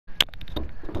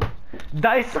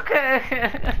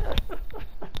Daisuke!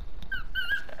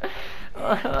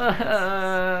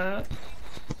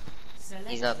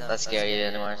 He's not that scary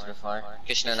anymore as before.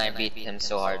 Krishna and I beat him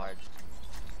so hard.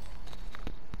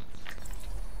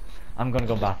 I'm gonna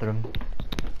go bathroom.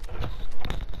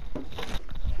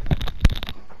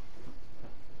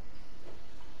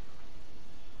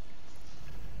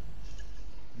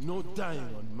 No dying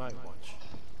on my watch.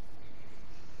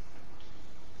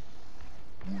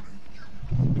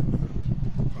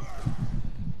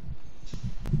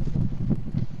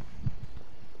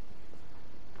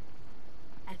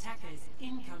 Attackers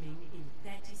incoming in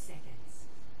 30 seconds.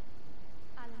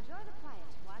 I'll enjoy the quiet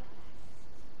while it lasts.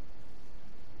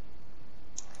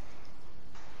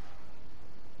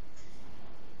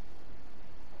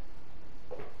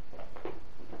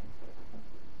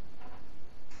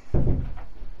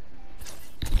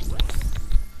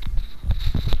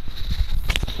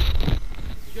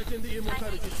 Get in the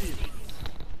immortality field.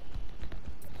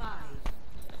 5,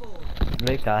 4,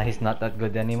 Blake, he's not that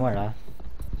good anymore,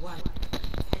 1.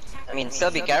 I mean,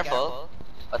 still be careful,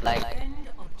 but like, Defend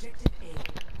objective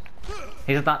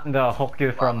A. He's not the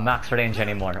Hokyu from max range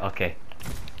anymore. Okay.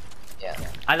 yeah.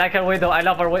 I like her Widow. I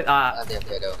love her Widow. Not the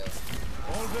Widow.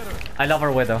 All better. I love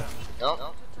her Widow.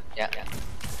 No? Yeah.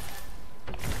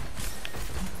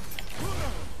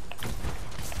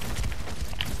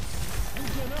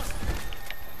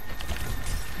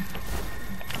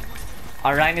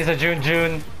 Our Ryan is a June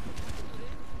June.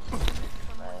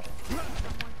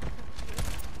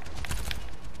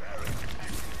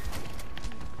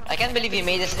 I can't believe he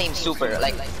made his name super.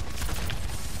 Like,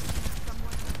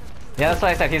 Yeah, that's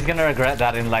why I said he's gonna regret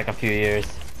that in like a few years.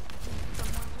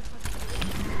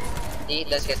 he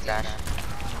does get crashed.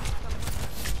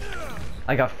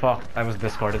 I got fucked. I was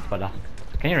discorded pala.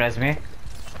 Can you res me?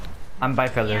 I'm by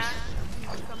pillars.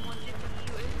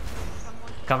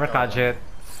 Cover Kajit.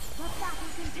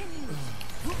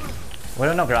 We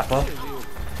don't know grapple.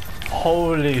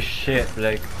 Holy shit,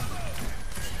 like.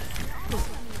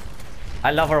 I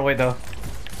love her Widow.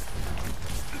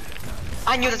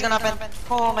 I knew this was gonna happen.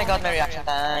 Oh my god, my reaction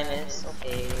time is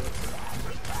okay.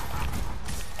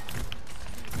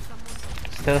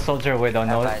 Still soldier Widow,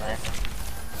 no,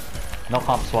 no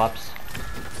comp swaps.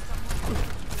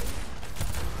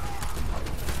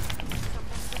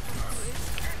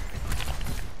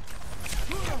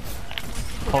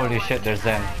 Holy shit, there's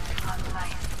Zen.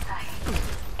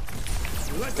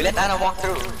 We let Anna walk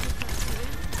through.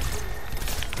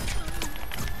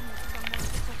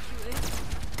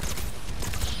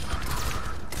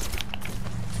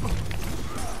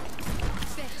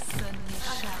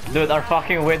 Dude, our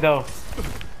fucking Widow.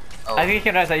 Oh. I think you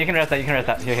can rest that, you can rest that, you can rest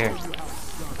that. Here.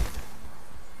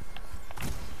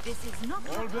 This is not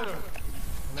All better.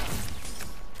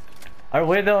 Our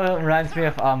Widow reminds me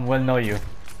of Will Know You.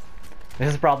 This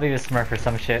is probably the Smurf or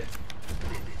some shit.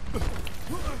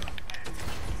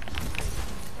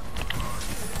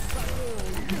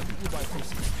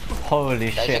 Holy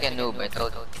Guys, you shit. can noob, I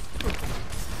told you.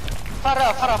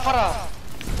 Farah!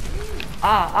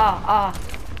 Ah.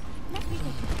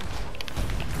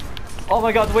 Oh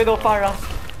my god, Widow Farah.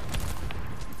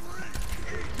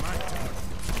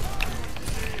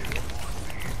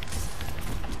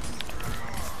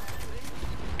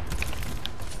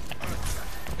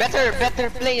 Better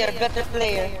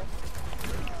player.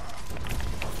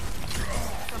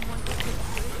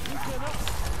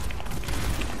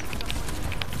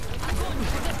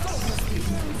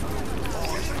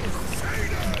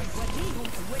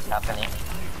 Happening.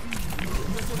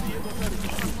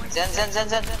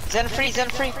 Zen free.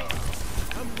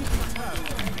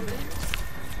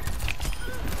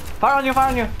 Fire on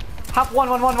you. Hop one.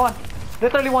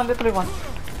 Literally one.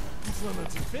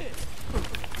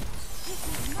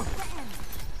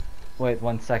 Wait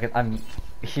 1 second, I'm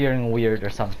hearing weird or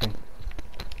something.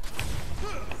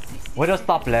 Widow's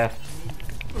top left.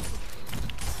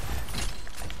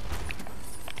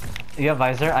 You have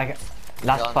visor?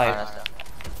 Last Don't fight. harness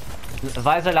them.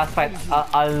 Visor, last fight.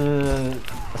 I'll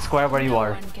square where you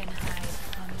are. one can hide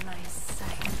from my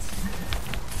sight.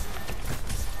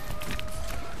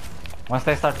 Once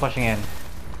they start pushing in.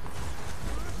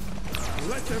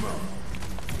 Let them out.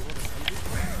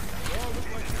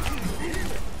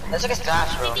 That's like a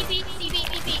trash, bro. TP.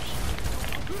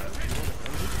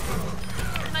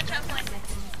 Much up one.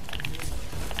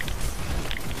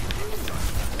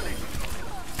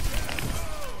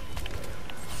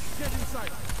 Get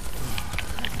inside.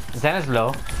 Zen is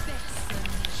low.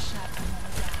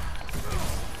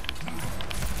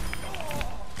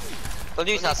 Told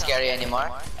you it's not scary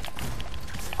anymore.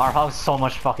 Our house is so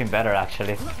much fucking better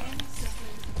actually.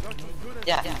 Not as good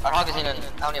Yeah, our hog is even,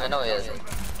 I don't even know he is.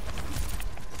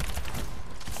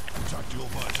 Tactical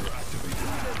visor activated.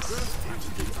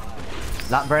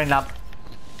 Lap burn lap.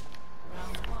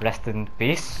 Rest in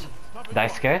peace.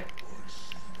 Daisuke.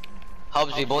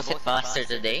 Hobbs, we both hit master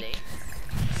today.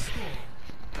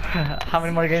 How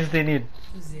many more games do you need?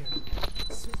 0.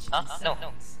 Switch Huh? No.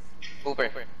 Cooper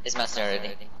is master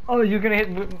already. Oh, you're gonna hit.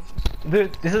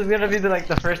 Dude, this is gonna be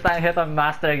the first time I hit on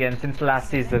master again since last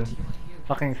season.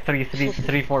 Fucking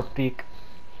 3-4 peak.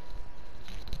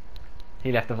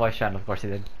 He left the voice channel, of course he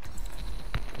did.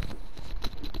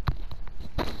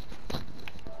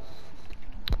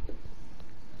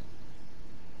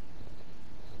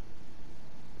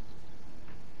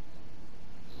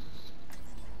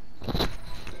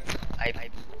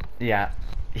 Yeah,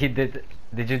 he did.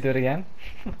 Did you do it again?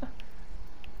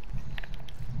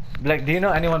 Like, do you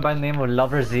know anyone by the name of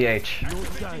Lover ZH?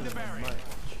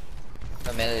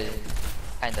 Familiar.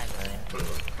 Kind of familiar.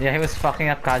 Yeah, he was fucking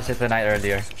up Kaja tonight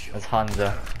earlier. As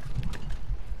Hanzo.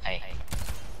 Hi.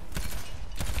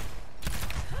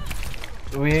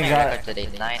 We My got record today,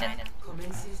 9 and...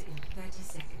 commences in 30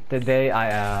 seconds. today. I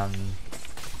am.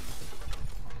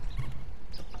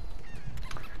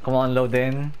 Come on, load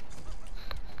in.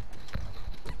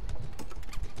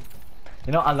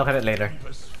 You know, I'll look at it later.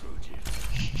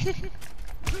 I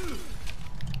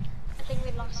think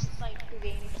we lost like 2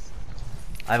 games.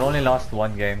 I've only lost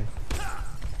 1 game.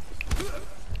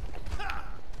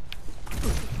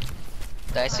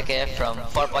 Daisuke from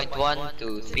 4.1 to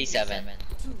 3.7.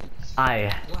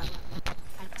 I. 1.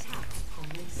 Attack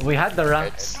commences. We had the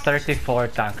rank 34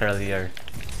 tank earlier.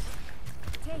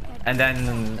 And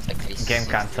then game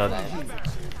cancelled.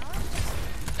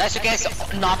 Daisuke is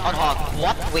not on hog.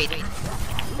 What? Wait.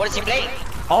 What is he playing?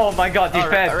 Oh my god, he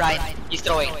fed! Right. He's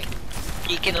throwing.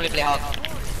 He can only play hog.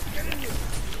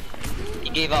 He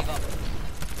gave up.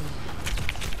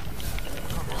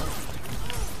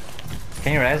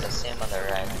 Can you res? That's him on the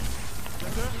right.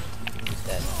 He's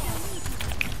dead.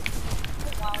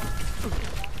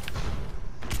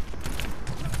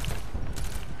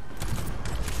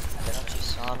 I don't know if you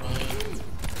saw me.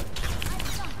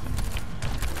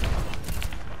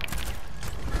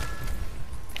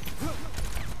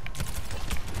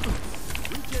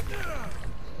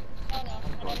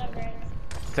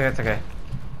 It's okay, it's okay.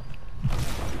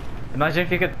 Imagine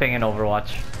if you could ping in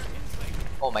Overwatch.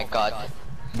 Oh my god.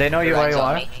 They know you where Ryan's you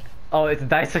on are? me. Oh, it's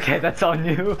Daisuke, that's on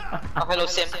you. Oh, hello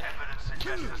Sim.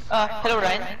 Hello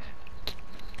Ryan.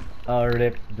 Oh,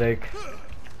 rip, Blake.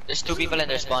 There's 2 people in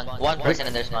their spawn. 1 person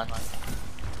in their spawn.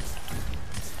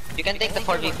 You can take the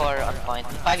 4v4 on point.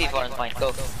 5v4 on point.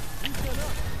 Go.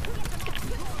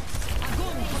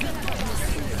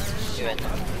 You win.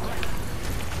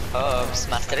 Oh,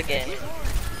 master again.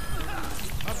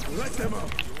 Let them out.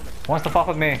 Wants to fuck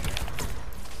with me.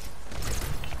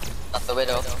 Not the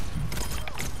widow.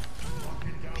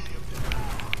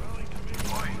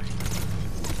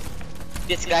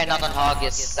 This guy not on hog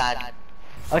is sad.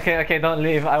 Okay, okay, don't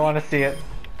leave. I want to see it.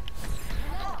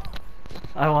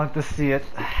 I want to see it.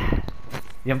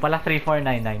 Yan pala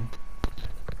 3499.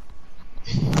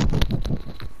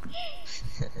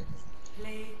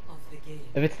 Play of the game.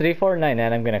 If it's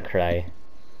 3499, I'm gonna cry.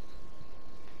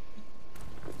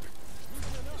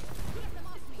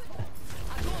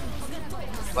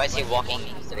 Why is he walking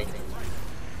straight?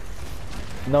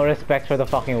 No respect for the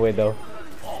fucking widow.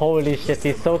 Holy shit,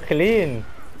 he's so clean.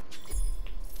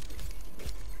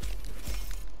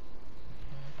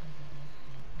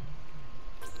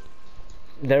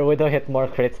 Their widow hit more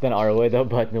crits than our widow,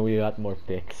 but we got more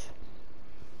picks.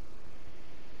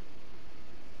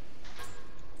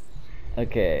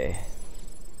 Okay.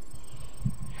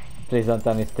 Please don't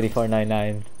tell me it's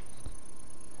 3499.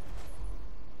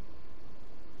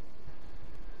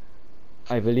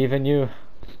 I believe in you.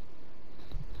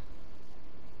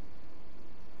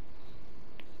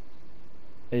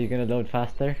 Are you gonna load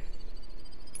faster?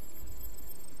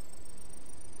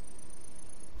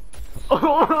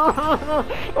 Oh,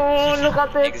 look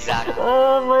at it! Exactly.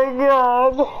 Oh my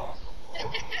god!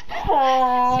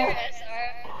 Serious,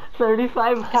 or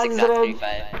 3500!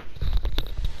 6535.